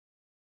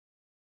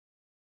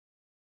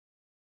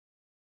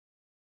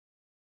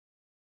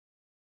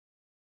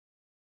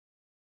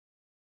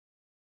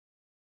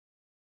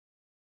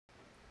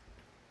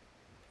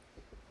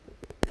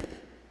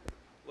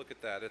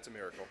that. It's a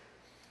miracle.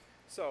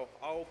 So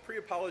I'll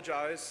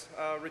pre-apologize,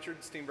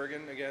 Richard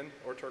Steenbergen again,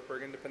 or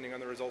Turkbergen, depending on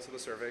the results of the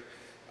survey,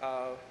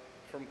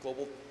 from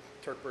Global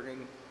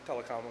Turkbergen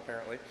Telecom,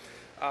 apparently.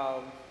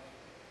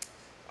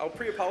 I'll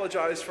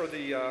pre-apologize for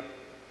the,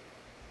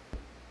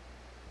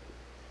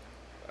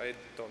 I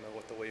don't know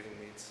what the waving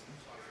means.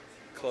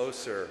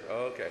 Closer,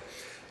 okay.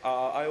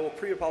 I will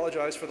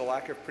pre-apologize for the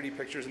lack of pretty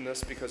pictures in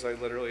this because I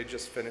literally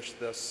just finished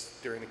this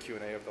during the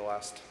Q&A of the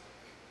last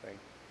thing.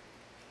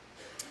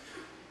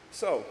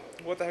 So,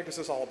 what the heck is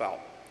this all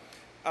about?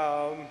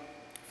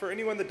 For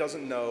anyone that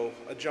doesn't know,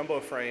 a jumbo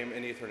frame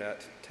in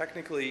Ethernet,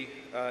 technically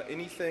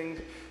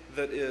anything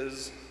that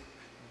is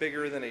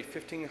bigger than a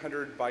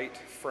 1500 byte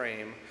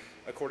frame,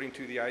 according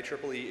to the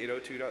IEEE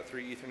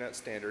 802.3 Ethernet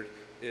standard,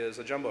 is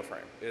a jumbo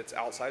frame. It's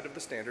outside of the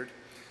standard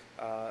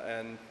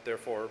and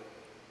therefore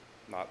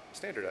not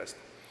standardized.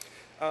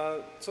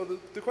 So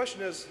the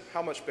question is,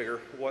 how much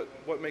bigger?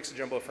 What makes a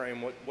jumbo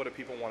frame? What do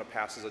people want to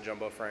pass as a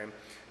jumbo frame?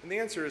 And the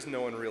answer is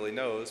no one really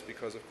knows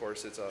because, of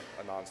course, it's a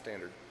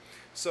non-standard.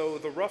 So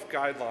the rough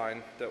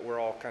guideline that we're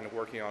all kind of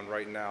working on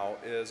right now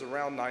is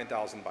around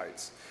 9,000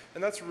 bytes.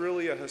 And that's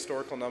really a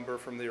historical number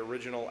from the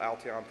original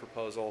Alteon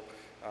proposal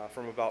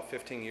from about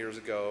 15 years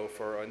ago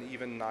for an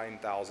even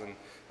 9,000.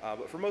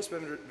 But for most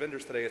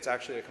vendors today, it's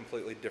actually a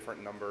completely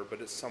different number, but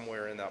it's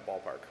somewhere in that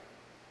ballpark.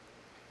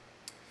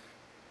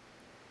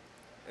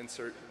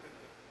 Insert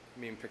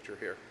meme picture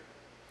here.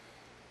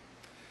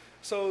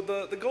 So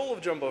the goal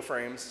of jumbo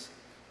frames,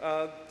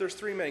 there's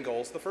three main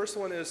goals. The first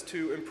one is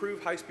to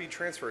improve high-speed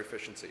transfer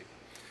efficiency.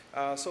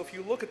 So if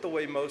you look at the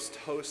way most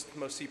hosts,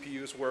 most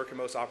CPUs work, and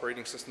most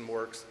operating system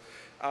works,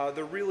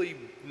 they're really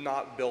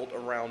not built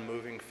around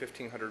moving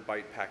 1500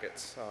 byte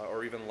packets,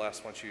 or even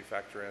less once you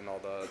factor in all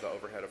the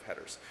overhead of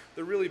headers.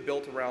 They're really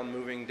built around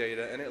moving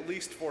data in at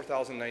least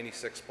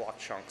 4096 block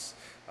chunks,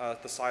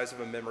 the size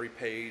of a memory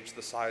page,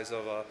 the size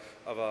of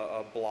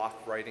a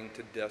block writing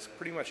to disk.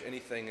 Pretty much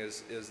anything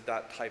is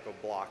that type of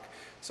block.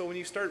 So when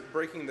you start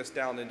breaking this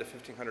down into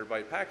 1500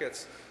 byte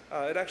packets,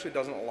 it actually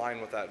doesn't align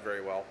with that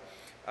very well.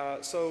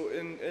 So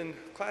in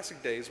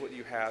classic days, what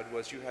you had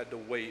was you had to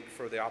wait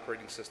for the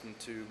operating system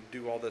to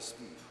do all this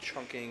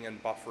chunking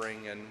and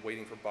buffering and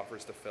waiting for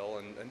buffers to fill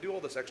and do all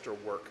this extra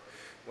work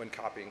when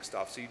copying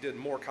stuff. So you did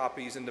more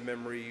copies into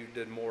memory, you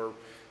did more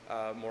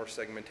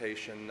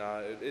segmentation,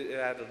 it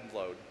added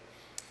load.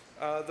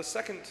 The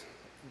second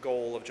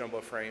goal of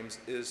jumbo frames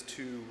is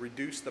to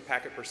reduce the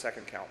packet per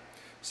second count.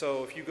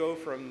 So if you go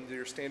from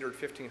your standard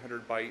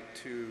 1500 byte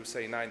to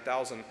say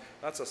 9,000,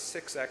 that's a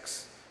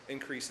 6x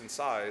increase in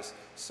size.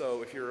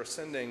 So if you're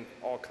sending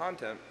all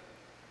content,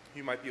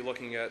 you might be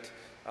looking at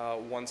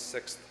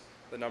 1/6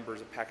 the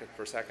numbers of packets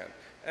per second.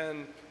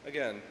 And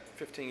again,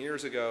 15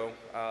 years ago,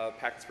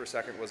 packets per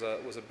second was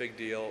a big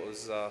deal. It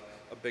was a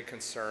big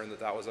concern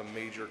that was a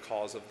major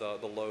cause of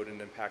the load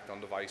and impact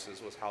on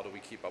devices, was how do we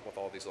keep up with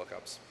all these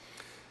lookups.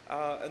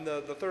 And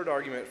the third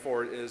argument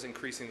for it is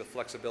increasing the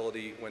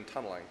flexibility when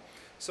tunneling.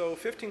 So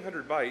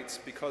 1500 bytes,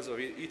 because of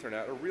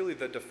Ethernet, are really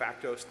the de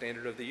facto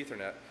standard of the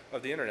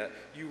internet.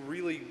 You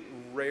really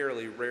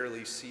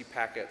rarely see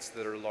packets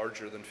that are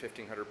larger than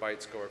 1500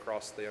 bytes go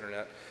across the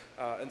internet.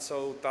 And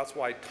so that's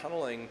why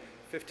tunneling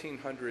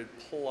 1500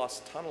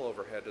 plus tunnel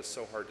overhead is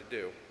so hard to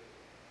do.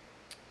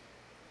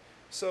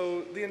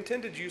 So the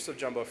intended use of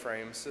jumbo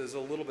frames is a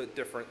little bit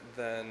different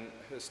than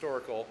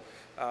historical.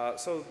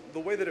 So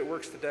the way that it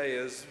works today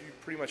is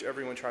pretty much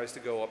everyone tries to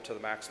go up to the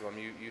maximum.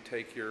 You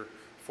take your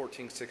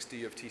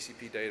 1460 of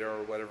TCP data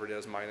or whatever it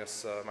is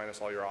minus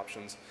all your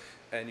options,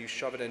 and you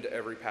shove it into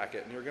every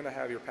packet, and you're going to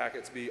have your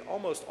packets be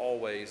almost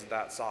always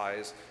that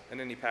size, and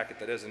any packet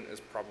that isn't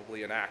is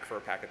probably an ACK for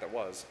a packet that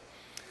was.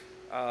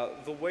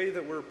 The way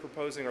that we're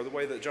proposing, or the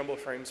way that jumbo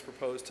frames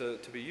propose to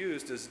be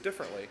used is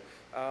differently.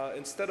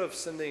 Instead of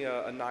sending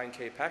a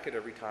 9K packet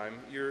every time,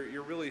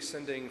 you're really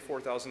sending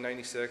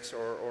 4096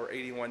 or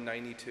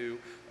 8192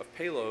 of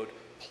payload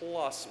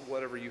plus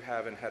whatever you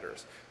have in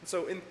headers. And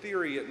so in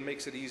theory, it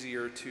makes it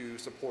easier to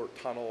support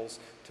tunnels,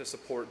 to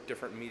support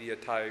different media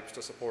types,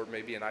 to support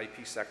maybe an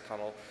IPsec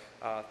tunnel,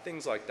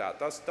 things like that.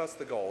 That's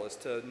the goal, is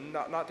to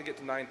not to get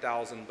to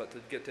 9,000, but to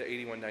get to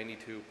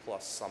 8192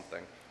 plus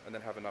something, and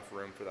then have enough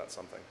room for that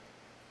something.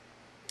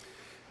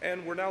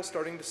 And we're now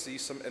starting to see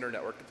some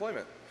inter-network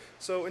deployment.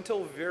 So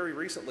until very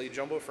recently,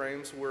 jumbo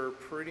frames were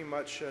pretty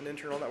much an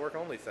internal network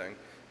only thing.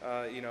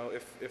 You know,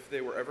 if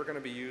they were ever going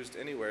to be used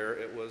anywhere,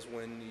 it was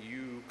when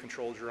you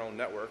controlled your own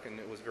network, and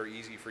it was very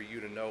easy for you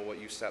to know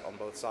what you set on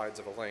both sides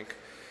of a link.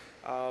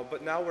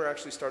 But now we're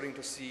actually starting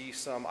to see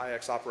some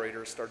IX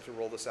operators start to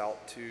roll this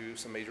out to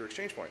some major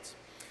exchange points.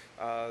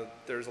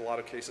 There's a lot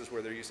of cases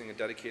where they're using a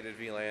dedicated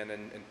VLAN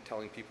and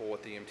telling people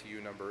what the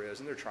MTU number is,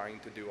 and they're trying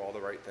to do all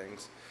the right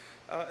things.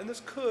 And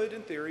this could,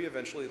 in theory,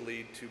 eventually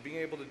lead to being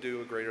able to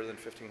do a greater than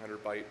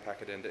 1500 byte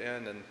packet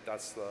end-to-end, and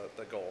that's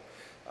the goal.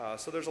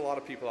 So there's a lot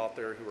of people out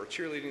there who are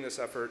cheerleading this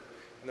effort,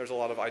 and there's a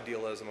lot of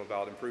idealism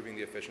about improving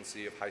the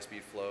efficiency of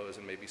high-speed flows,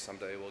 and maybe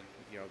someday we'll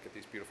get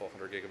these beautiful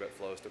 100 gigabit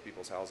flows to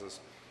people's houses.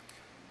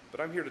 But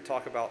I'm here to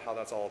talk about how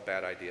that's all a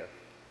bad idea.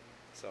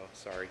 So,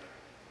 sorry.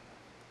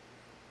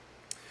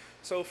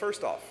 So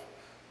first off,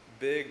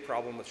 big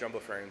problem with jumbo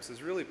frames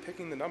is really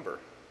picking the number,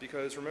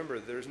 because remember,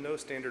 there's no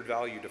standard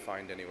value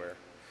defined anywhere,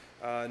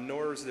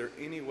 nor is there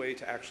any way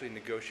to actually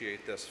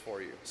negotiate this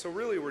for you. So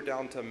really we're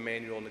down to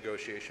manual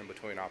negotiation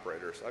between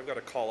operators. I've got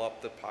to call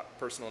up the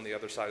person on the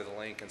other side of the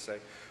link and say,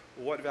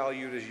 what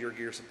value does your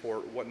gear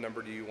support, what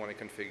number do you want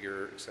to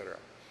configure, etc.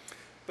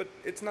 But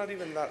it's not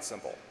even that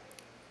simple.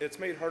 It's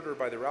made harder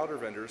by the router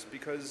vendors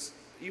because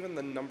even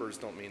the numbers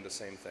don't mean the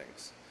same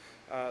things.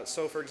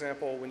 So for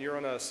example, when you're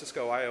on a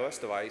Cisco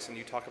iOS device and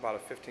you talk about a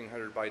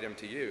 1500 byte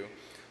MTU,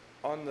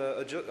 on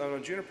a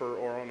Juniper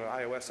or on an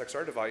iOS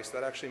XR device,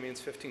 that actually means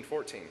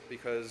 1514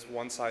 because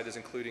one side is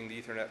including the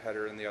Ethernet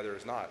header and the other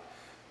is not.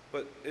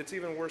 But it's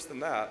even worse than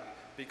that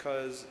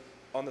because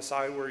on the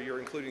side where you're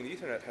including the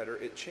Ethernet header,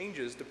 it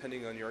changes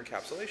depending on your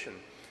encapsulation.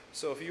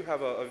 So if you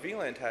have a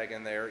VLAN tag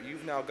in there,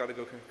 you've now got to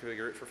go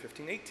configure it for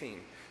 1518.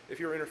 If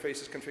your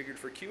interface is configured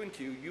for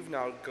Q&Q, you've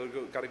now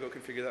got to go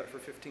configure that for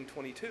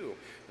 1522.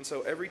 And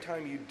so every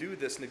time you do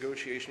this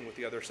negotiation with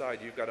the other side,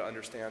 you've got to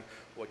understand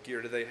what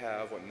gear do they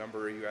have, what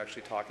number are you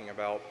actually talking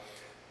about.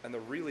 And the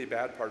really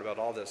bad part about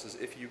all this is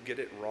if you get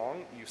it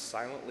wrong, you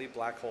silently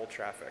black hole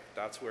traffic.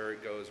 That's where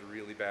it goes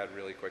really bad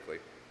really quickly.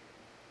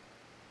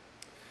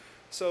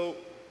 So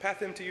path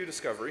MTU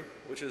discovery,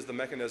 which is the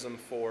mechanism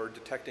for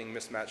detecting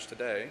mismatch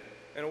today,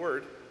 in a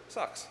word,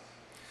 sucks.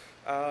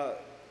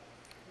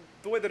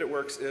 The way that it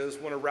works is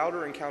when a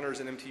router encounters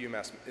an MTU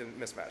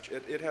mismatch,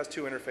 it has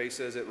two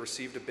interfaces. It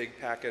received a big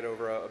packet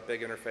over a big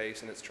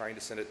interface and it's trying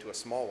to send it to a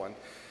small one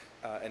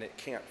and it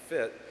can't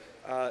fit.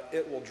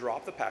 It will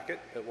drop the packet.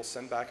 It will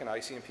send back an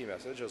ICMP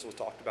message, as was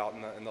talked about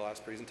in the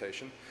last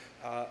presentation.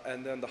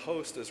 And then the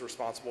host is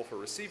responsible for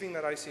receiving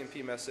that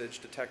ICMP message,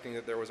 detecting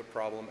that there was a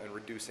problem, and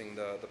reducing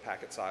the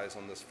packet size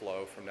on this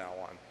flow from now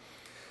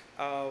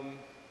on.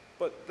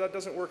 But that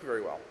doesn't work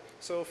very well.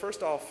 So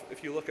first off,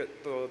 if you look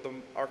at the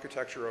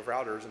architecture of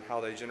routers and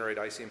how they generate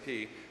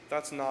ICMP,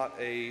 that's not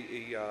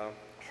a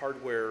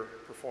hardware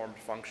performed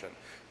function.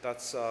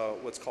 That's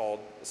what's called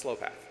a slow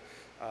path.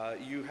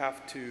 You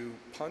have to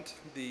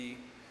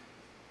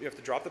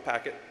drop the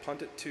packet,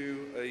 punt it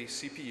to a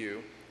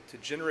CPU to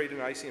generate an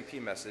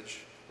ICMP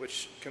message,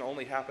 which can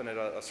only happen at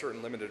a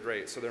certain limited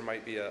rate. So there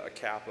might be a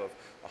cap of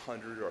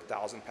 100 or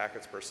 1,000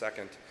 packets per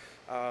second.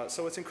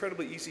 So it's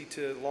incredibly easy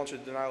to launch a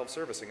denial of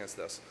service against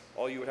this.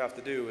 All you would have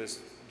to do is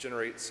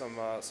generate some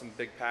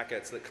big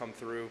packets that come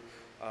through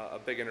a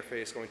big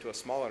interface going to a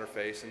small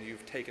interface, and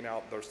you've taken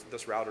out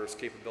this router's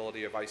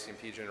capability of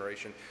ICMP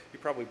generation. You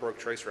probably broke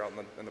traceroute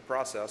in the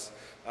process,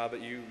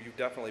 but you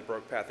definitely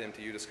broke path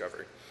MTU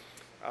discovery.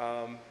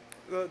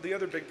 The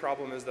other big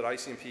problem is that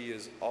ICMP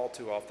is all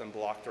too often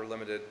blocked or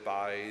limited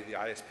by the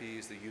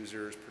ISPs, the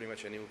users, pretty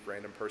much any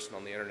random person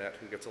on the internet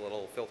who gets a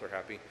little filter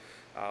happy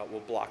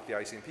will block the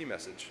ICMP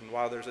message. And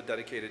while there's a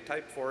dedicated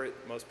type for it,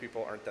 most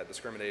people aren't that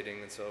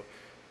discriminating, and so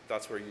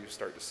that's where you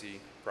start to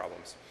see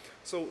problems.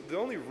 So the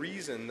only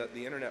reason that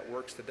the internet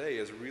works today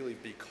is really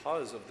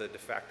because of the de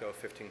facto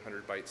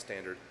 1500 byte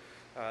standard.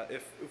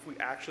 If we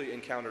actually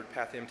encountered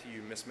path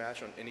MTU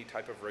mismatch on any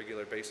type of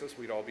regular basis,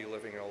 we'd all be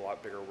living in a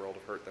lot bigger world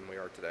of hurt than we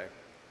are today.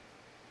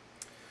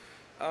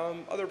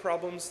 Other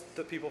problems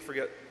that people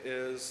forget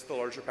is the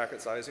larger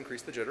packet size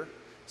increase the jitter.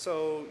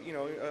 So, you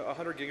know, a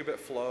 100 gigabit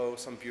flow,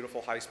 some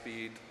beautiful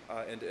high-speed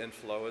end-to-end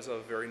flow is a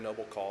very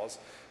noble cause,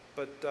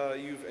 but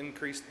you've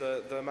increased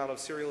the amount of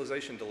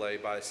serialization delay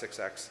by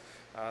 6x.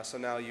 So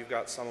now you've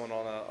got someone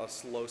on a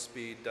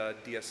slow-speed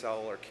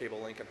DSL or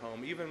cable link at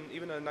home,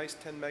 even a nice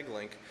 10 meg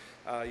link,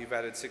 you've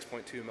added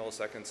 6.2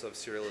 milliseconds of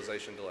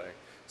serialization delay.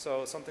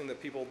 So something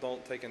that people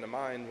don't take into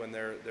mind when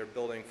they're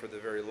building for the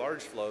very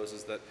large flows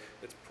is that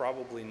it's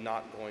probably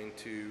not going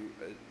to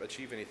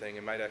achieve anything.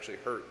 It might actually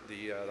hurt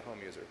the home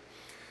user.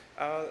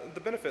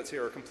 The benefits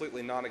here are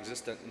completely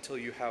non-existent until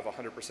you have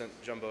 100%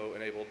 jumbo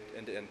enabled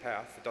end-to-end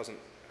path. It doesn't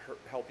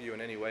help you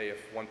in any way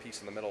if one piece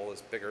in the middle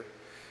is bigger.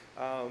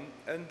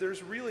 And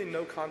there's really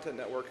no content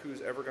network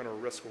who's ever going to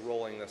risk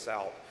rolling this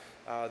out.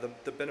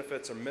 The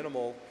benefits are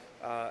minimal,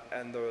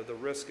 and the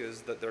risk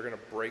is that they're going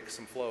to break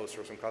some flows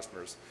for some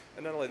customers.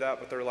 And not only that,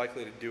 but they're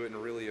likely to do it in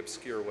really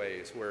obscure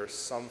ways, where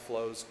some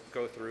flows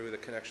go through, the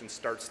connection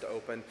starts to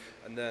open,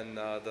 and then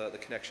the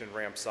connection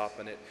ramps up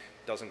and it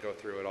doesn't go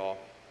through at all.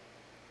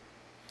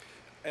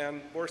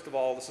 And worst of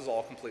all, this is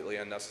all completely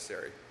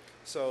unnecessary.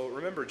 So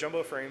remember,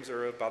 jumbo frames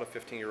are about a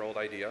 15-year-old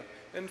idea,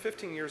 and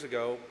 15 years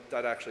ago,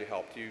 that actually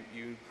helped.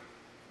 You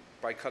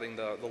by cutting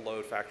the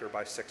load factor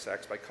by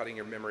 6x, by cutting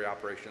your memory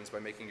operations, by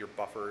making your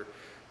buffer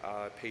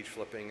page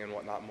flipping and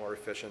whatnot more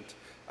efficient,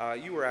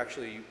 you were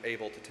actually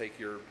able to take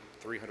your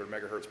 300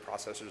 megahertz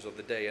processors of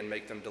the day and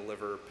make them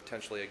deliver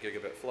potentially a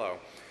gigabit flow.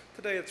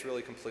 Today, it's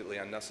really completely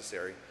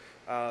unnecessary.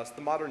 So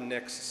the modern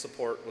NICs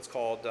support what's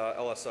called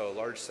LSO,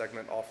 large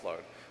segment offload.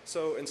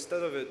 So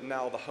instead of it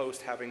now the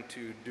host having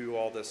to do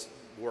all this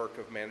work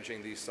of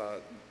managing these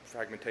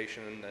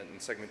fragmentation and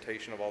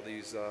segmentation of all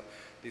these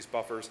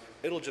buffers,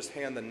 it'll just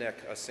hand the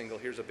NIC a single,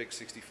 here's a big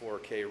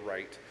 64K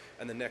write,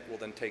 and the NIC will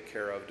then take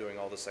care of doing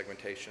all the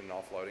segmentation and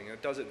offloading, and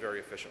it does it very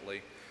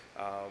efficiently.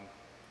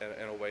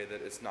 in a way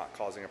that it's not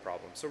causing a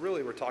problem. So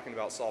really we're talking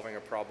about solving a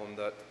problem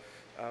that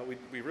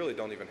we really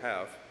don't even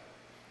have.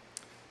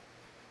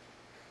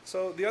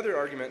 So the other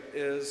argument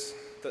is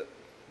that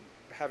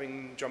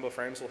having jumbo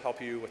frames will help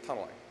you with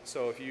tunneling.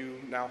 So if you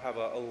now have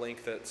a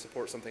link that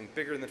supports something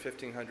bigger than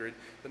 1500,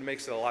 then it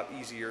makes it a lot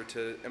easier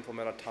to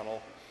implement a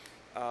tunnel.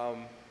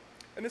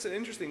 And it's an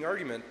interesting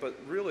argument, but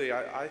really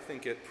I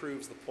think it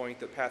proves the point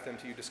that path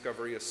MTU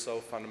discovery is so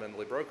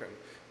fundamentally broken.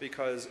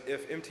 Because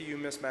if MTU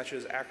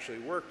mismatches actually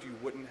worked, you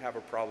wouldn't have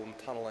a problem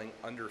tunneling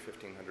under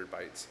 1500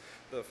 bytes.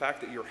 The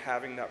fact that you're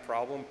having that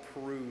problem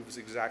proves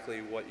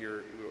exactly what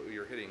you're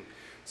hitting.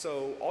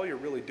 So all you're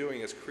really doing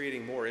is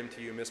creating more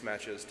MTU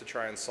mismatches to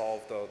try and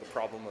solve the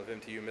problem of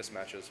MTU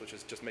mismatches, which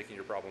is just making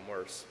your problem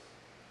worse.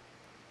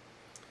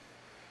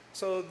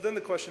 So then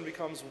the question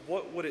becomes,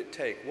 what would it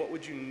take? What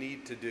would you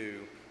need to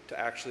do to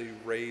actually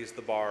raise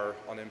the bar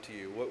on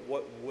MTU?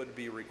 What would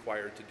be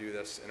required to do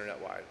this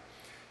internet-wide?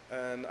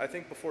 And I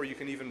think before you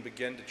can even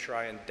begin to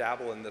try and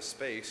dabble in this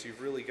space,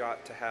 you've really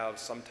got to have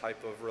some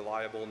type of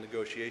reliable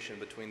negotiation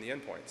between the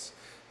endpoints.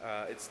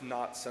 It's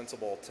not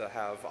sensible to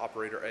have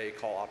operator A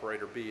call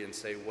operator B and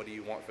say, what do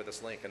you want for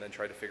this link, and then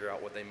try to figure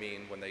out what they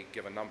mean when they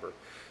give a number.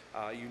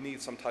 You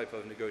need some type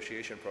of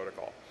negotiation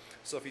protocol.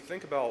 So if you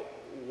think about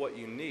what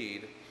you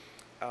need,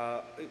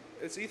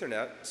 it's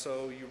Ethernet,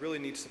 so you really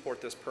need to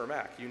support this per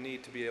MAC. You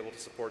need to be able to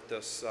support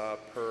this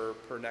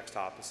per next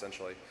hop,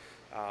 essentially.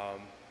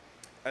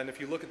 And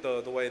if you look at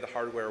the way the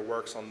hardware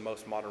works on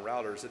most modern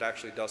routers, it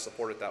actually does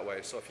support it that way.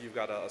 So if you've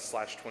got a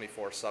 /24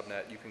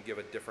 subnet, you can give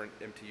a different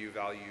MTU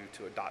value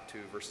to a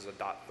 .2 versus a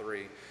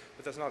 .3,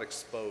 but that's not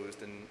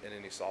exposed in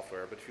any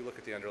software. But if you look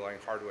at the underlying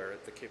hardware,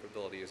 the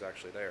capability is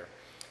actually there.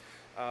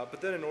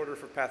 But then in order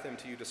for path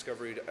MTU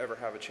discovery to ever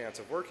have a chance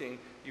of working,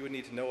 you would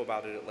need to know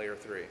about it at layer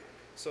 3.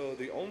 So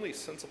the only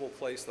sensible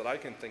place that I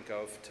can think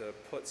of to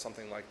put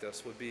something like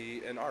this would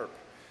be in ARP.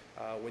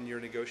 When you're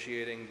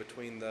negotiating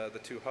between the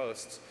two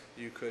hosts,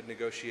 you could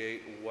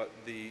negotiate what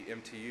the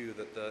MTU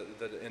that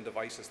the end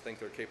devices think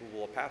they're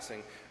capable of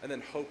passing, and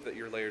then hope that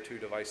your layer 2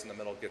 device in the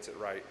middle gets it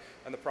right.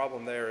 And the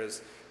problem there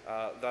is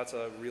that's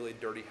a really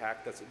dirty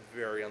hack that's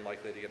very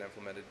unlikely to get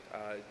implemented.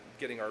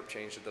 Getting ARP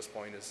changed at this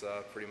point is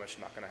pretty much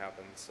not going to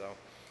happen, so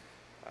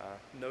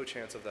no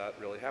chance of that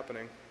really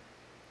happening.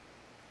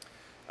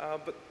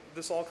 But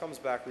this all comes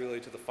back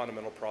really to the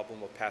fundamental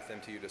problem of path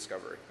MTU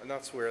discovery, and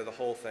that's where the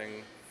whole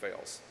thing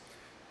fails.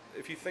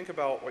 If you think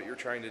about what you're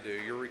trying to do,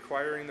 you're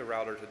requiring the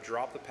router to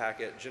drop the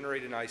packet,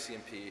 generate an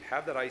ICMP,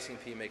 have that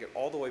ICMP make it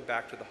all the way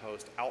back to the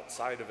host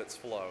outside of its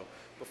flow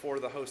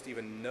before the host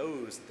even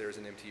knows that there's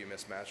an MTU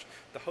mismatch.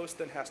 The host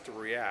then has to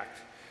react.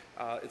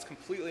 It's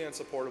completely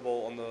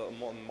unsupportable on the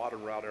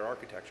modern router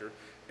architecture.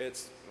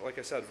 It's, like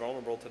I said,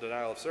 vulnerable to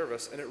denial of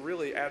service, and it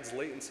really adds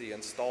latency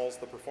and stalls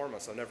the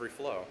performance on every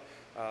flow.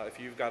 If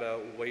you've got to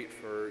wait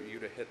for you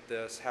to hit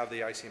this, have the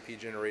ICMP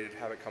generated,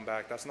 have it come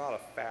back, that's not a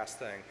fast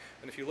thing.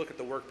 And if you look at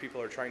the work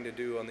people are trying to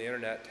do on the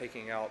internet,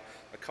 taking out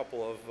a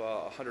couple of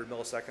 100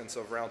 milliseconds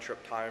of round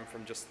trip time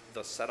from just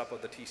the setup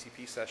of the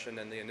TCP session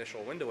and the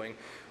initial windowing,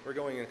 we're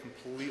going in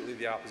completely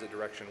the opposite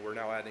direction. We're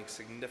now adding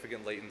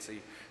significant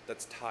latency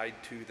that's tied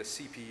to the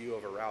CPU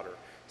of a router.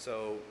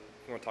 So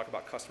if you want to talk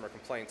about customer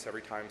complaints,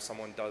 every time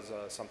someone does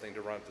something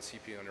to run up the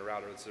CPU on your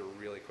router, it's a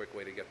really quick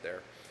way to get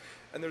there.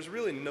 And there's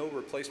really no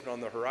replacement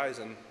on the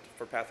horizon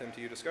for path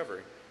MTU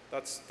discovery.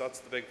 That's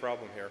the big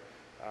problem here.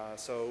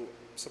 So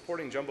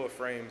supporting jumbo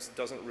frames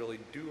doesn't really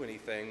do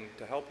anything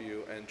to help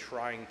you, and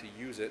trying to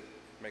use it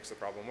makes the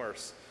problem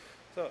worse.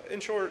 So in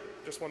short,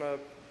 just want to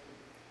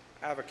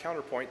have a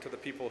counterpoint to the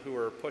people who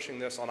are pushing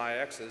this on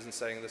IXs and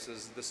saying this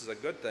is a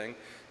good thing.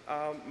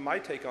 My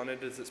take on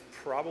it is it's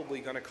probably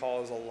going to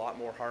cause a lot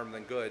more harm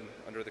than good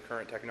under the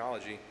current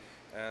technology,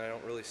 and I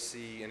don't really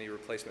see any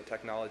replacement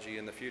technology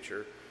in the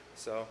future.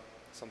 So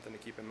something to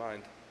keep in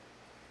mind.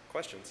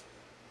 Questions?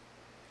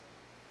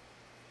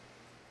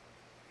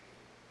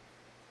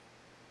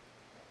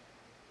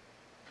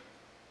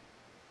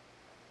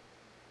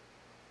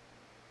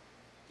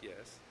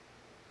 Yes.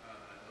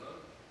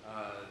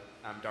 Hello.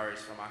 I'm Darius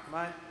from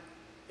Akamai.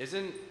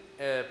 Isn't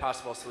a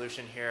possible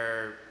solution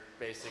here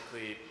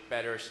basically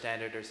better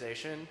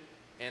standardization,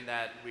 in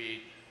that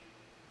we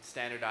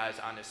standardize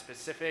on a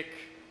specific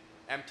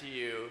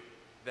MTU,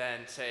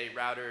 then say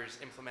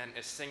routers implement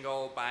a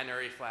single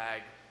binary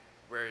flag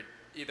where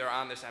either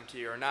on this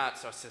MTU or not,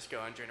 so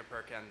Cisco and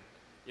Juniper can,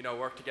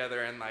 work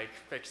together and like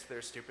fix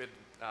their stupid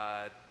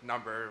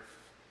number,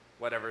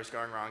 whatever is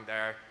going wrong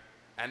there,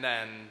 and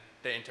then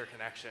the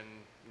interconnection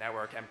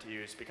network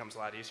MTUs becomes a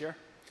lot easier?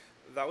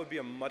 That would be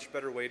a much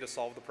better way to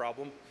solve the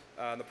problem.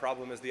 The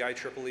problem is the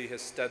IEEE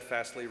has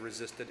steadfastly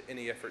resisted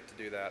any effort to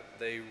do that.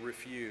 They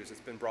refuse. It's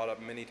been brought up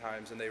many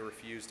times, and they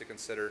refuse to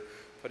consider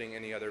putting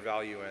any other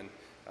value in.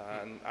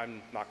 And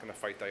I'm not going to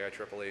fight the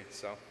IEEE,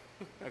 so.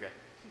 Okay.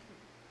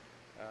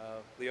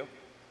 Leo?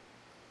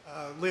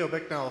 Leo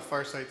Bicknell,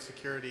 Farsight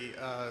Security.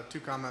 Two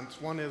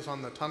comments. One is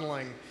on the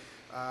tunneling.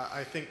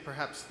 I think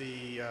perhaps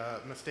the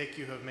mistake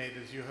you have made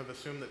is you have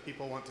assumed that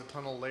people want to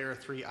tunnel layer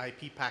 3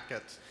 IP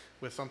packets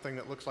with something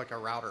that looks like a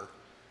router.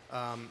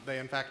 They,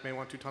 in fact, may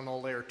want to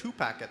tunnel layer 2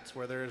 packets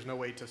where there is no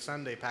way to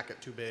send a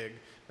packet too big.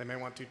 They may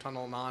want to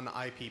tunnel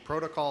non-IP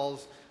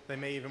protocols. They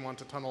may even want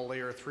to tunnel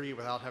layer 3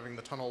 without having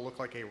the tunnel look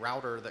like a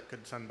router that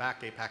could send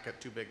back a packet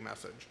too big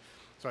message.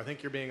 So I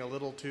think you're being a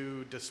little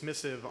too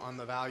dismissive on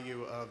the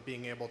value of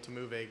being able to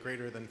move a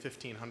greater than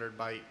 1,500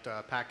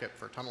 byte packet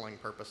for tunneling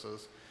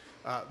purposes.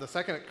 The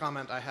second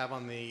comment I have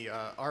on the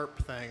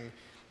ARP thing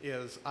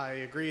is I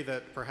agree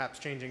that perhaps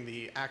changing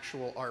the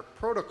actual ARP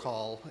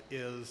protocol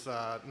is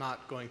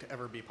not going to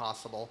ever be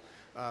possible.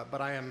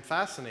 But I am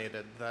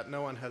fascinated that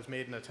no one has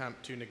made an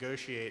attempt to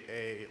negotiate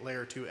a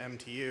layer 2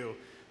 MTU,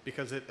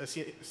 because it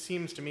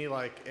seems to me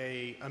like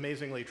an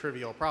amazingly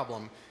trivial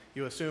problem.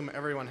 You assume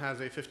everyone has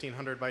a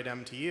 1,500 byte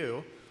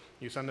MTU,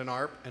 you send an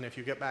ARP, and if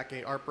you get back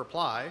a ARP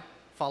reply,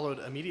 followed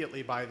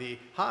immediately by the,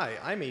 hi,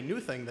 I'm a new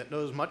thing that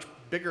knows much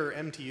bigger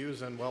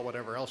MTUs and, well,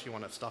 whatever else you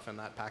want to stuff in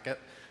that packet,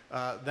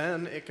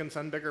 then it can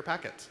send bigger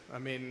packets. I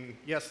mean,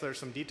 yes, there's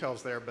some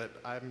details there, but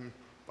I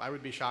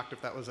would be shocked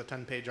if that was a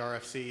 10-page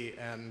RFC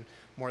and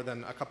more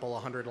than a couple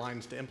of hundred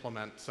lines to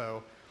implement.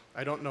 So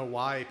I don't know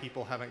why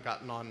people haven't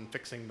gotten on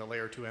fixing the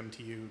layer 2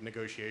 MTU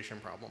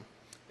negotiation problem.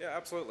 Yeah,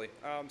 absolutely.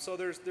 So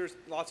there's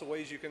lots of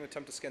ways you can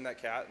attempt to skin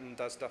that cat, and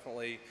that's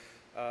definitely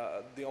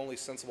the only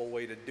sensible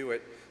way to do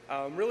it.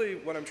 Really,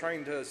 what I'm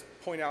trying to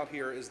point out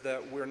here is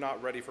that we're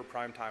not ready for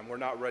prime time. We're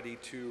not ready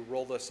to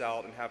roll this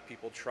out and have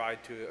people try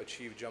to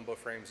achieve jumbo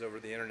frames over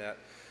the internet.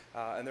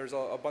 And there's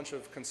a bunch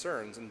of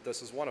concerns, and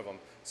this is one of them.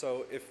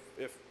 So if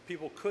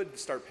people could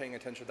start paying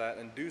attention to that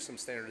and do some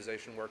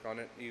standardization work on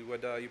it,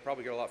 you'd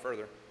probably get a lot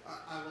further.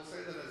 I will say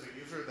that as a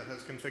user that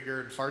has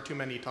configured far too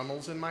many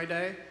tunnels in my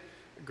day,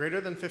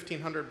 greater than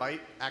 1,500 byte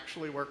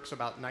actually works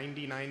about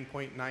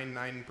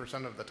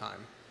 99.99% of the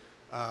time.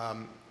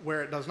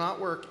 Where it does not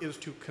work is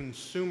to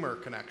consumer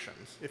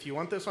connections. If you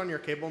want this on your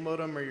cable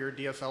modem or your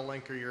DSL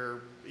link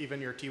or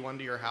even your T1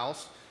 to your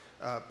house,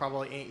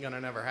 probably ain't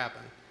gonna never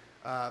happen.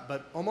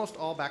 But almost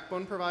all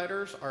backbone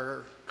providers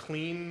are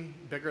clean,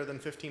 bigger than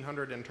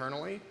 1,500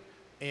 internally.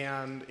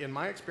 And in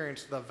my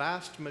experience, the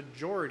vast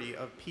majority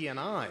of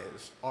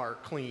PNIs are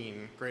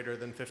clean, greater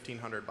than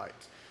 1,500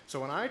 bytes. So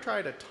when I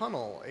try to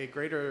tunnel a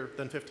greater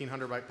than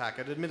 1,500 byte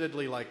packet,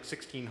 admittedly like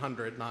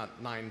 1,600,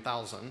 not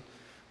 9,000,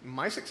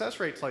 my success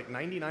rate's like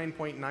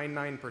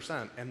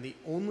 99.99%. And the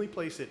only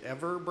place it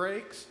ever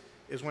breaks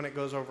is when it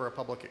goes over a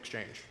public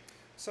exchange.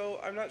 So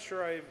I'm not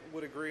sure I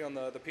would agree on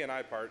the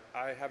PNI part.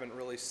 I haven't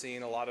really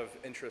seen a lot of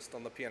interest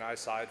on the PNI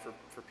side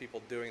for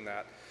people doing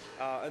that.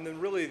 And then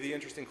really the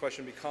interesting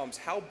question becomes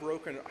how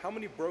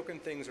many broken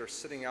things are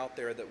sitting out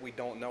there that we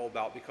don't know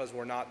about because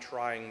we're not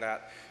trying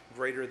that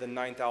greater than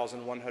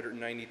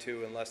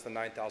 9,192 and less than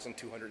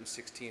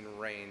 9,216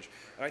 range.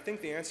 And I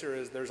think the answer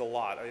is there's a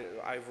lot.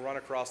 I've run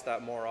across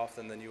that more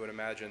often than you would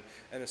imagine.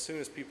 And as soon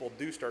as people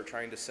do start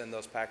trying to send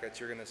those packets,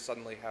 you're going to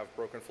suddenly have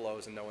broken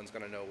flows and no one's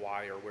going to know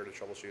why or where to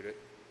troubleshoot it.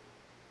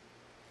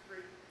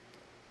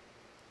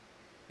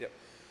 Yep.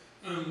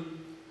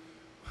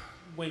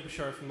 Wayne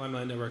Bashar from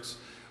Limelight Networks.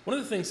 One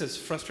of the things that's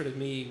frustrated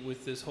me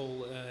with this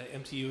whole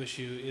MTU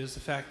issue is the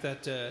fact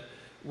that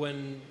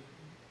when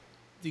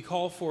the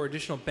call for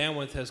additional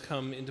bandwidth has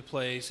come into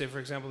play, say for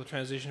example the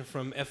transition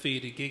from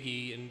FE to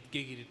GIGI and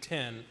GIGI to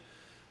 10,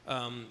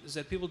 is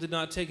that people did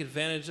not take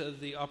advantage of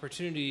the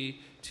opportunity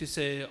to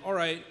say, all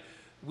right,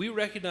 we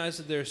recognize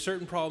that there are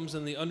certain problems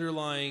in the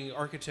underlying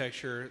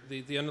architecture,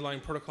 the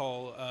underlying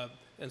protocol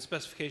and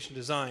specification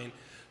design,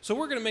 so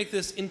we're going to make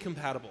this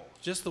incompatible,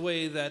 just the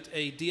way that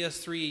a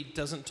DS3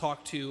 doesn't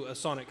talk to a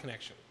SONET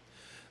connection,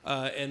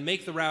 and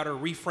make the router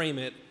reframe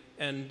it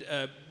and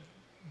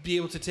be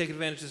able to take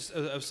advantage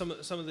of some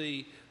of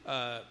the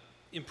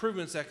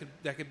improvements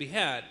that could be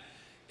had,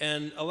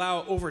 and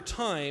allow over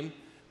time,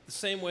 the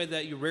same way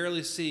that you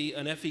rarely see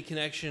an FE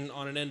connection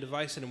on an end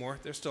device anymore.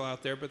 They're still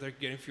out there, but they're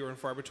getting fewer and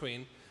far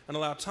between, and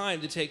allow time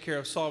to take care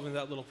of solving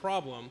that little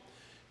problem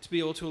to be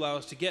able to allow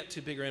us to get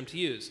to bigger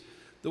MTUs.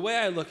 The way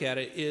I look at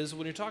it is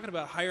when you're talking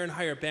about higher and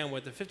higher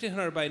bandwidth, the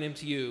 1,500 byte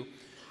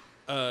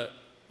MTU,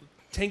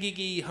 10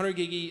 gigi, 100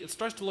 gigi, it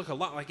starts to look a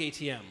lot like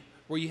ATM,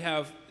 where you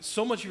have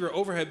so much of your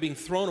overhead being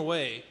thrown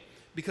away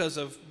because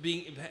of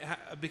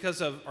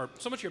or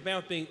so much of your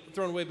bandwidth being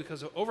thrown away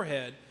because of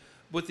overhead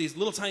with these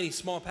little tiny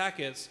small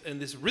packets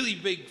and this really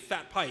big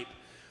fat pipe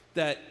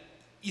that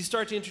you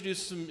start to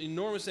introduce some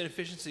enormous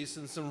inefficiencies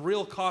and some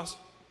real cost,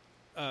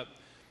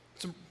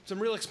 some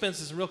real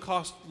expenses and real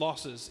cost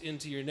losses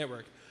into your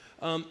network.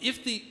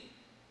 If the,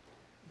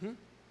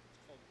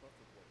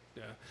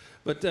 yeah,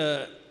 but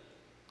and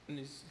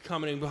he's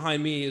commenting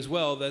behind me as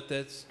well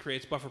that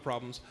creates buffer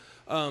problems.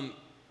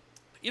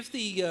 If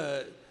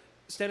the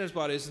standards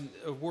bodies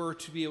were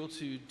to be able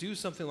to do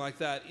something like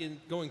that in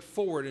going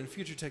forward in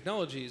future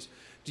technologies,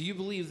 do you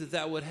believe that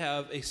that would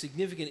have a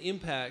significant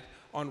impact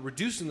on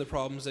reducing the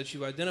problems that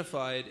you've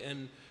identified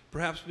and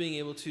perhaps being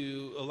able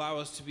to allow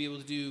us to be able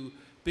to do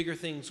bigger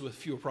things with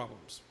fewer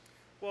problems?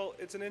 Well,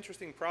 it's an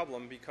interesting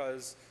problem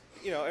because,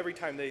 you know, every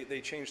time they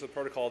change the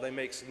protocol, they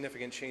make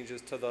significant changes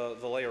to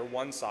the layer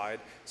 1 side.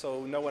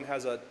 So no one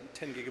has a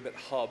 10 gigabit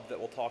hub that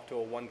will talk to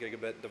a 1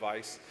 gigabit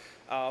device.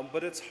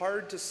 But it's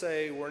hard to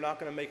say we're not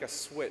going to make a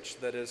switch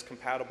that is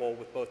compatible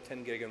with both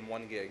 10 gig and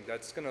 1 gig.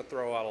 That's going to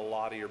throw out a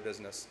lot of your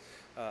business,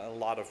 a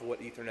lot of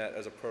what Ethernet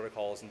as a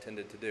protocol is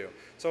intended to do.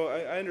 So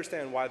I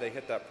understand why they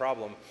hit that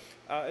problem.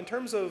 In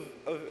terms of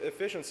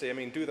efficiency, I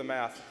mean, do the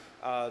math.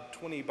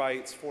 20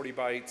 bytes, 40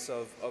 bytes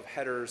of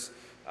headers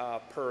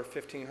per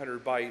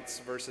 1,500 bytes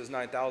versus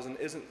 9,000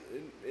 isn't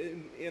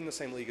in the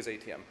same league as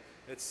ATM.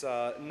 It's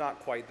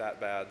not quite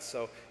that bad.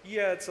 So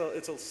yeah, it's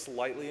a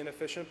slightly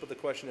inefficient, but the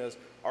question is,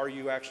 are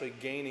you actually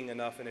gaining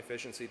enough in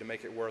efficiency to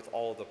make it worth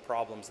all of the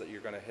problems that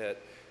you're going to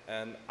hit?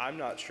 And I'm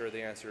not sure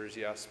the answer is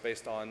yes,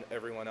 based on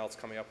everyone else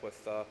coming up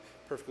with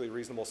perfectly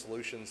reasonable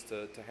solutions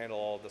to handle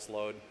all of this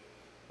load.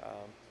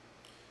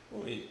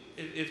 Well,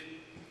 if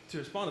to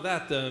respond to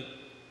that,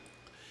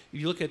 if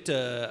you look at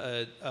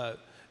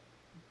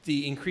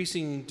the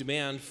increasing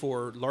demand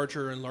for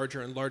larger and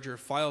larger and larger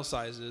file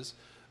sizes,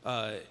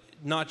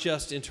 not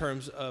just in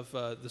terms of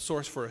the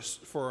source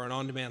for an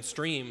on-demand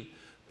stream,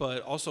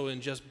 but also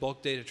in just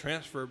bulk data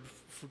transfer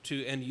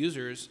to end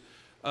users,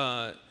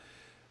 the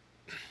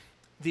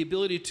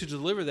ability to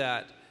deliver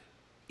that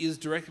is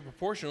directly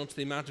proportional to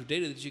the amount of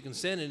data that you can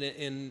send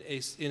in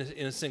a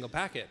single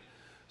packet.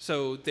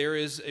 So there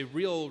is a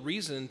real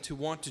reason to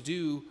want to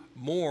do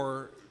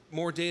more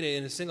data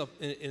in a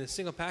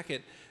single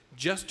packet,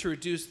 just to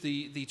reduce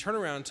the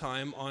turnaround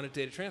time on a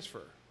data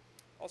transfer.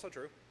 Also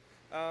true.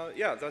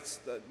 Yeah, that's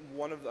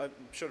one of. I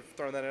should have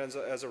thrown that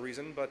in as a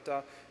reason,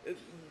 but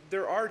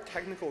there are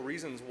technical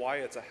reasons why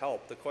it's a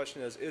help. The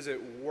question is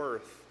it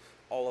worth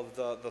all of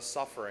the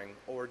suffering,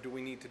 or do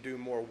we need to do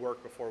more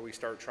work before we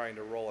start trying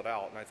to roll it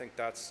out? And I think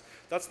that's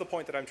the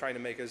point that I'm trying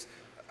to make. Is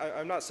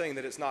I'm not saying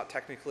that it's not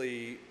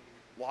technically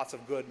lots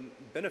of good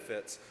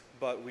benefits,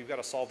 but we've got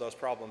to solve those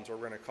problems, or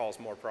we're going to cause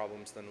more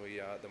problems than we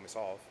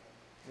solve.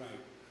 Right.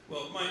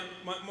 Well,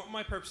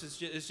 my purpose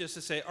is just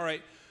to say, all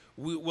right,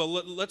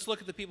 let's look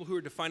at the people who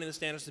are defining the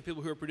standards, the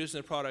people who are producing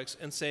the products,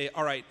 and say,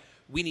 all right,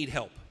 we need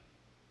help.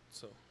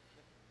 So.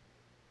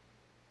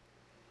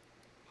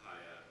 Hi,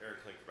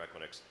 Eric Klink from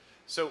Equinix.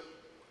 So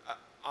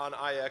on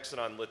IX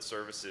and on lit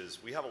services,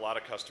 we have a lot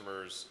of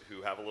customers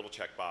who have a little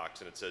checkbox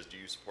and it says, do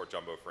you support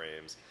jumbo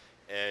frames?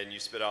 And you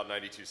spit out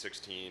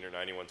 9216 or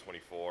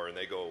 9124 and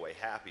they go away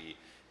happy.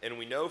 And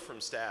we know from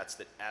stats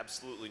that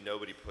absolutely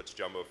nobody puts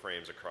jumbo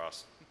frames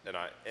across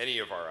any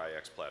of our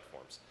IX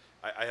platforms.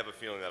 I have a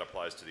feeling that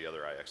applies to the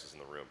other IXs in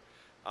the room.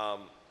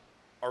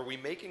 Are we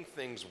making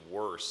things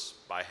worse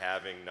by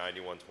having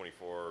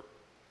 9124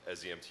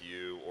 as the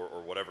MTU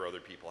or whatever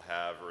other people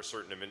have, or a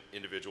certain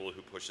individual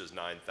who pushes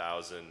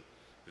 9,000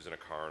 who's in a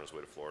car on his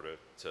way to Florida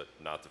to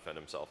not defend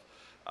himself?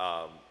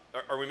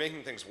 Are we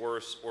making things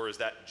worse, or is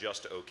that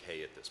just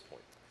okay at this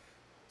point?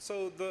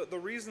 So the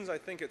reasons I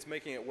think it's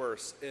making it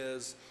worse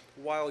is,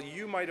 while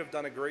you might have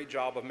done a great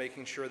job of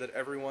making sure that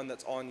everyone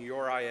that's on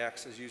your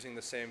IX is using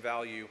the same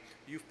value,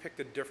 you've picked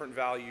a different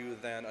value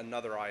than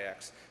another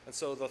IX. And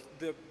so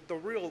the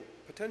real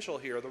potential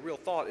here, the real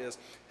thought is,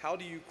 how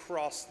do you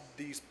cross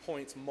these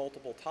points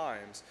multiple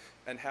times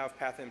and have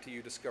path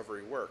MTU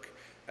discovery work?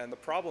 And the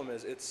problem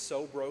is, it's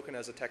so broken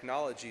as a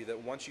technology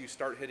that once you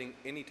start hitting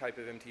any type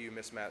of MTU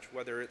mismatch,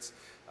 whether it's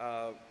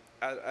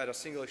at a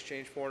single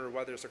exchange point or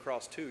whether it's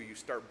across two, you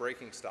start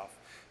breaking stuff.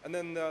 And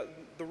then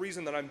the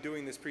reason that I'm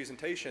doing this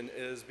presentation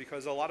is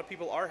because a lot of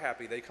people are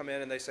happy. They come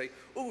in and they say,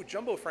 "Ooh,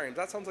 jumbo frames,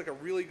 that sounds like a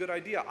really good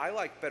idea. I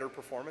like better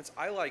performance.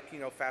 I like,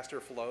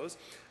 faster flows."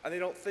 And they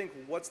don't think,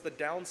 what's the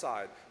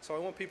downside? So I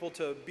want people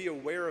to be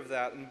aware of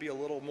that and be a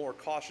little more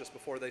cautious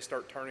before they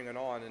start turning it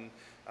on. And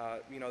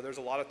there's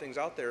a lot of things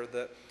out there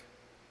that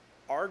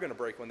are going to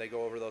break when they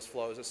go over those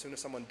flows as soon as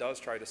someone does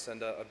try to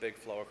send a big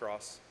flow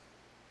across.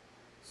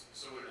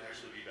 So would it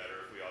actually be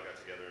better if we all got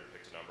together and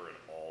picked a number and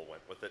all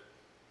went with it?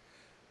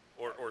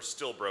 Or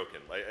still broken?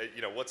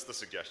 What's the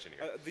suggestion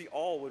here? The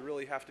all would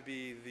really have to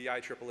be the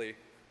IEEE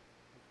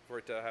for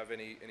it to have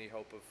any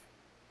hope of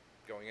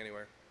going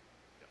anywhere.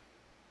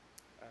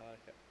 Yeah.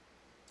 Yeah.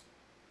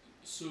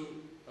 So,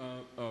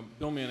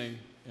 Bill Manning,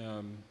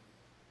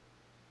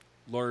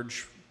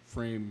 large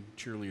frame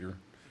cheerleader.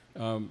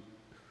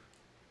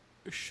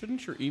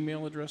 Shouldn't your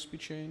email address be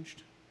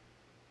changed?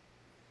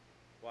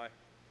 Why?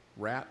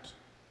 Rat.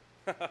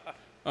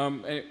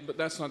 But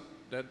that's not,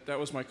 that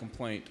was my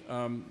complaint.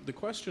 The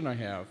question I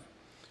have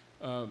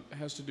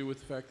has to do with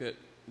the fact that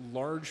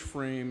large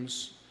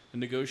frames, the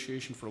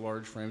negotiation for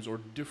large frames or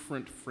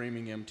different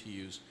framing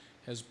MTUs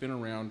has been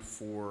around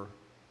for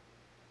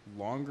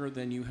longer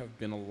than you have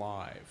been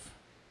alive.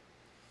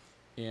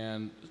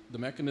 And the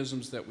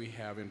mechanisms that we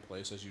have in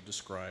place, as you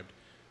described,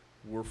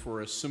 were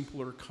for a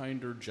simpler,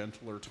 kinder,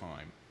 gentler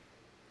time.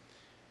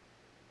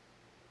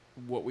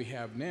 What we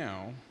have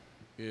now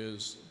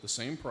is the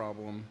same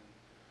problem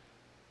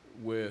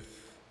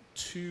with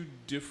two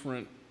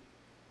different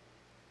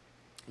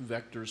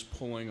vectors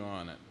pulling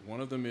on it.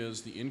 One of them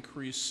is the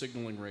increased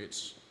signaling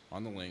rates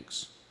on the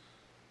links,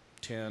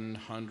 10,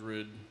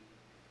 100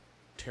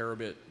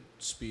 terabit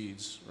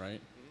speeds,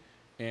 right?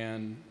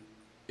 And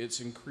it's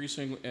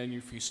increasing, and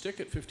if you stick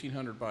at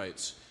 1500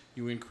 bytes,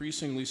 you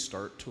increasingly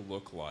start to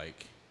look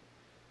like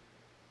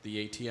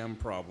the ATM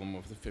problem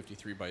of the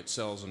 53-byte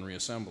cells and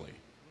reassembly,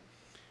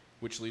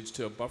 which leads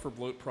to a buffer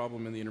bloat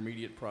problem in the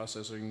intermediate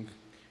processing,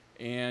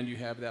 and you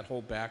have that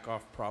whole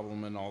back-off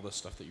problem and all this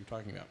stuff that you're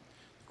talking about.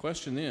 The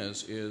question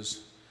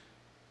is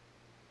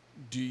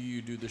do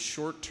you do the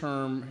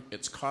short-term,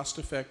 it's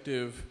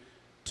cost-effective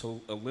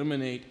to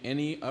eliminate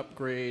any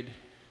upgrade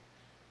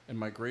and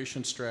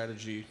migration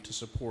strategy to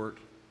support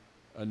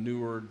a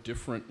newer,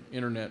 different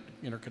internet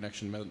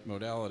interconnection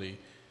modality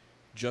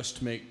just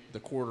to make the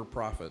quarter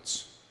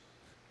profits?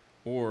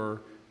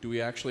 Or do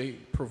we actually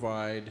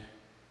provide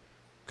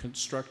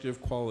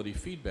constructive quality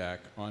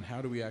feedback on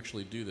how do we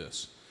actually do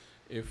this?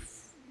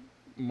 If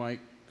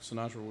Mike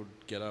Sinatra would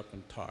get up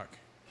and talk,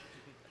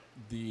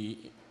 the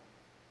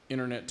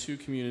Internet 2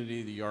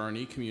 community, the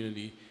R&E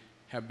community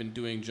have been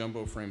doing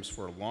jumbo frames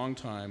for a long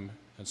time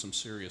and some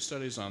serious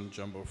studies on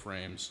jumbo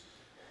frames.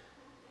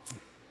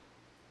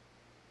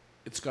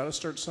 It's got to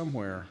start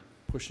somewhere.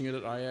 Pushing it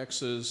at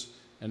IXs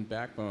and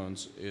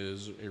backbones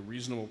is a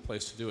reasonable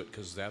place to do it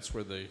because that's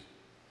where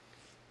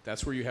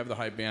you have the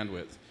high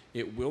bandwidth.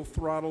 It will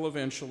throttle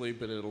eventually,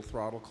 but it'll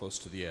throttle close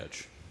to the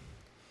edge.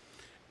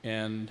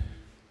 And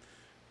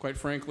quite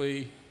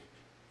frankly,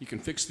 you can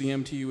fix the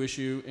MTU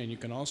issue, and you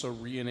can also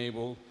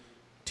re-enable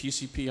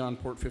TCP on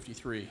port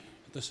 53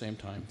 at the same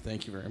time.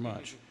 Thank you very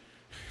much.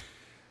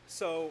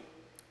 So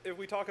if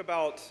we talk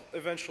about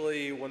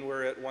eventually when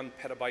we're at 1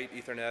 petabyte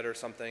Ethernet or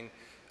something,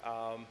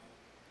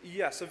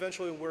 yes,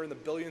 eventually we're in the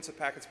billions of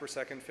packets per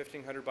second,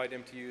 1500 byte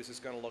MTUs is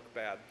going to look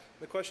bad.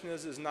 The question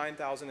is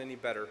 9,000 any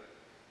better?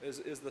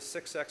 Is the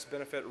 6x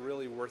benefit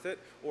really worth it?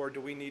 Or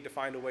do we need to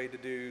find a way to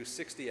do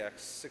 60x,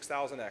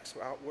 6,000x?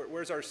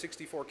 Where's our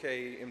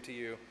 64K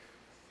MTU?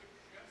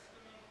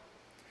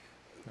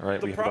 All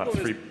right, we have about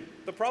three.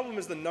 The problem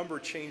is the number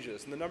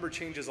changes, and the number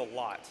changes a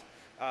lot.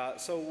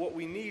 So what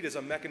we need is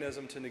a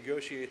mechanism to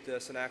negotiate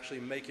this and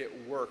actually make it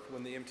work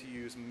when the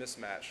MTUs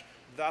mismatch.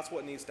 That's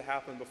what needs to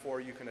happen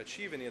before you can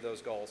achieve any of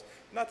those goals.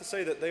 Not to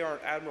say that they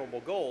aren't admirable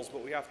goals,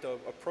 but we have to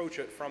approach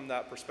it from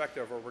that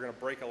perspective or we're going to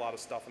break a lot of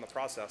stuff in the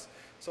process.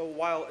 So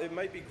while it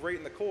might be great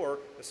in the core,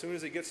 as soon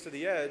as it gets to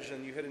the edge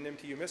and you hit an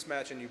MTU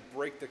mismatch and you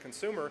break the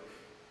consumer,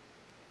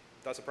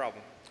 that's a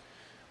problem.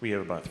 We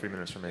have about 3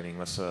 minutes remaining.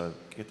 Let's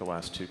get the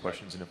last two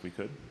questions in if we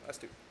could. Let's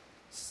do.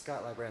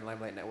 Scott Librand,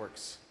 Limelight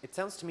Networks. It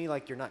sounds to me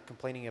like you're not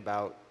complaining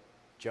about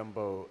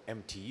jumbo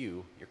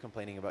MTU, you're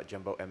complaining about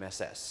jumbo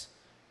MSS,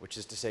 which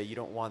is to say you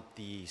don't want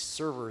the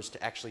servers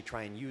to actually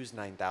try and use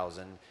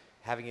 9,000.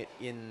 Having it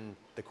in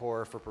the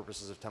core for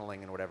purposes of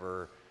tunneling and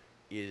whatever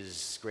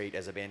is great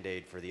as a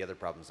band-aid for the other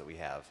problems that we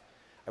have.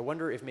 I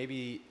wonder if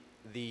maybe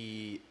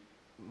the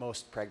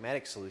most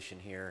pragmatic solution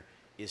here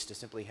is to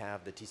simply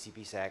have the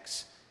TCP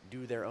stacks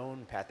do their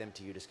own path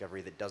MTU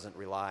discovery that doesn't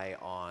rely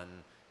on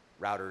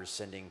routers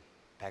sending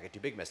packet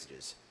too big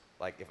messages.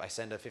 Like if I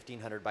send a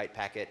 1500 byte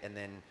packet and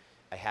then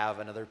I have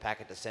another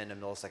packet to send a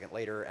millisecond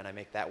later and I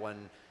make that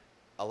one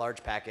a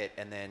large packet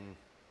and then,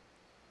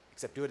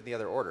 except do it in the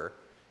other order,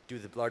 do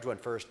the large one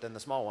first, then the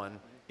small one.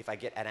 If I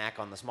get an ACK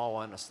on the small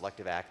one, a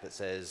selective ACK that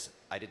says,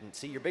 I didn't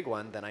see your big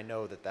one, then I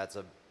know that that's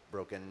a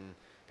broken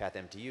path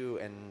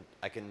MTU and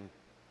I can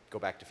go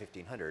back to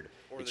 1500.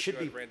 Or it that should you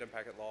be had random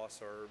packet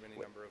loss or any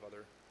number of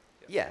other.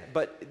 Yeah,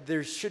 but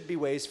there should be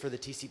ways for the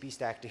TCP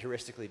stack to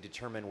heuristically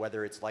determine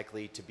whether it's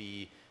likely to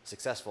be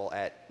successful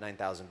at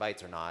 9,000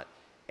 bytes or not,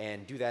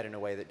 and do that in a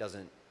way that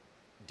doesn't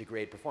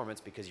degrade performance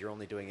because you're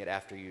only doing it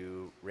after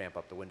you ramp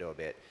up the window a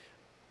bit.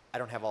 I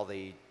don't have all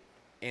the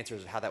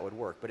answers of how that would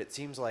work, but it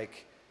seems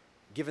like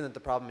given that the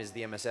problem is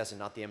the MSS and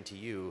not the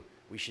MTU,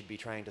 we should be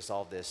trying to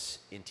solve this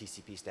in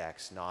TCP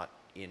stacks, not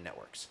in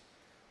networks.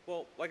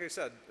 Well, like I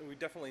said, we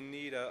definitely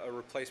need a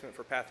replacement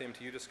for path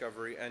MTU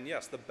discovery, and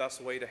yes, the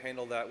best way to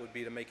handle that would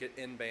be to make it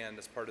in-band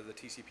as part of the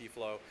TCP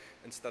flow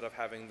instead of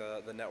having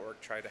the network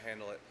try to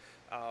handle it.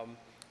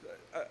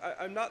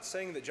 I'm not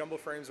saying that jumbo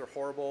frames are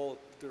horrible.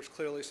 There's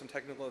clearly some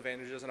technical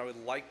advantages, and I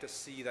would like to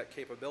see that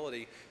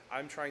capability.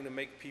 I'm trying to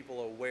make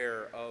people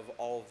aware of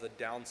all of the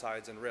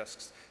downsides and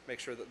risks, make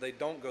sure that they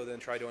don't go then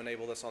try to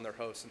enable this on their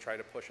hosts and try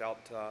to push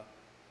out packets.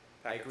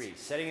 I agree.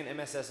 Setting an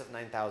MSS of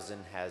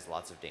 9,000 has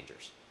lots of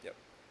dangers. Yep.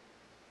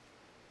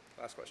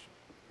 Last question.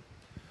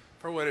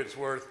 For what it's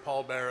worth,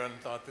 Paul Barron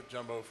thought that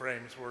jumbo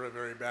frames were a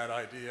very bad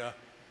idea.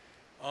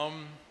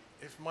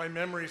 If my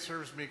memory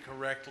serves me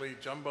correctly,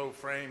 jumbo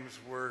frames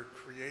were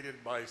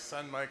created by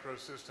Sun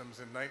Microsystems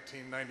in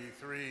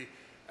 1993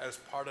 as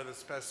part of the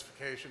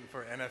specification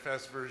for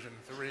NFS version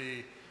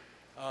 3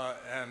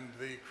 and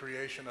the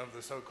creation of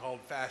the so-called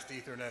fast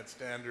Ethernet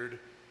standard.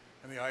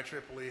 And the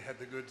IEEE had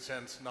the good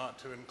sense not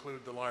to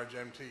include the large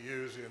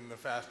MTUs in the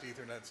fast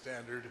Ethernet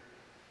standard.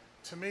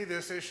 To me,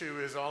 this issue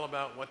is all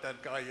about what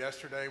that guy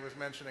yesterday was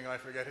mentioning, I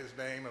forget his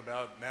name,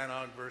 about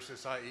NANOG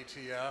versus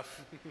IETF.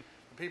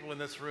 The people in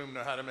this room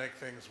know how to make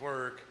things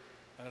work,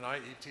 and in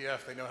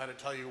IETF they know how to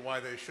tell you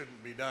why they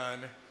shouldn't be done.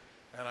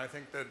 And I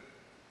think that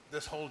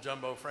this whole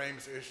jumbo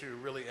frames issue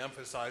really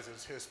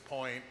emphasizes his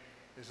point,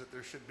 is that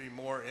there should be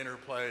more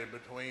interplay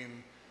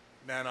between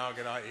NANOG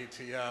and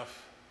IETF.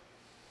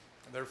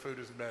 Their food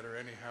is better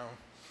anyhow.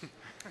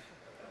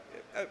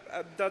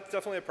 That's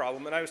definitely a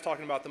problem, and I was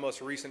talking about the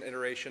most recent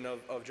iteration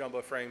of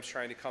jumbo frames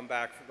trying to come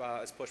back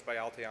as pushed by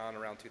Alteon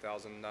around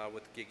 2000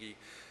 with Gigi.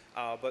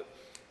 But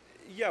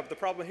yeah, the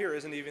problem here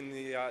isn't even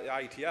the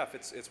IETF,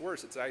 it's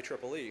worse, it's the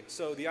IEEE.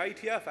 So the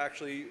IETF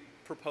actually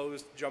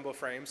proposed jumbo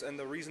frames, and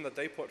the reason that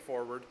they put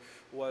forward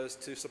was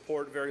to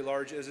support very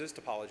large as-is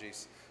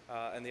topologies.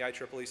 And the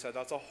IEEE said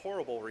that's a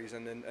horrible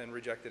reason and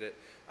rejected it.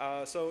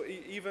 So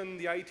even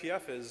the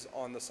IETF is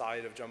on the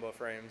side of jumbo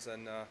frames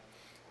and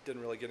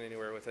didn't really get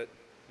anywhere with it.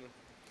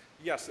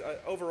 Yes,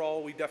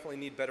 overall we definitely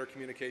need better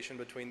communication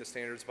between the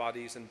standards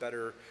bodies and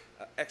better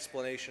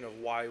explanation of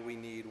why we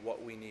need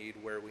what we need,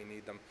 where we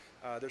need them.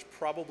 There's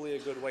probably a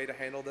good way to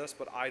handle this,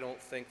 but I don't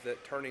think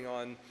that turning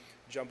on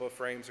jumbo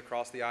frames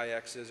across the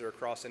IXs or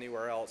across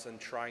anywhere else and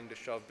trying to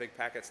shove big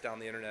packets down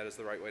the internet is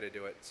the right way to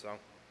do it. So.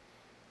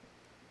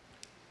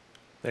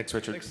 Thanks,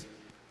 Richard. Thanks.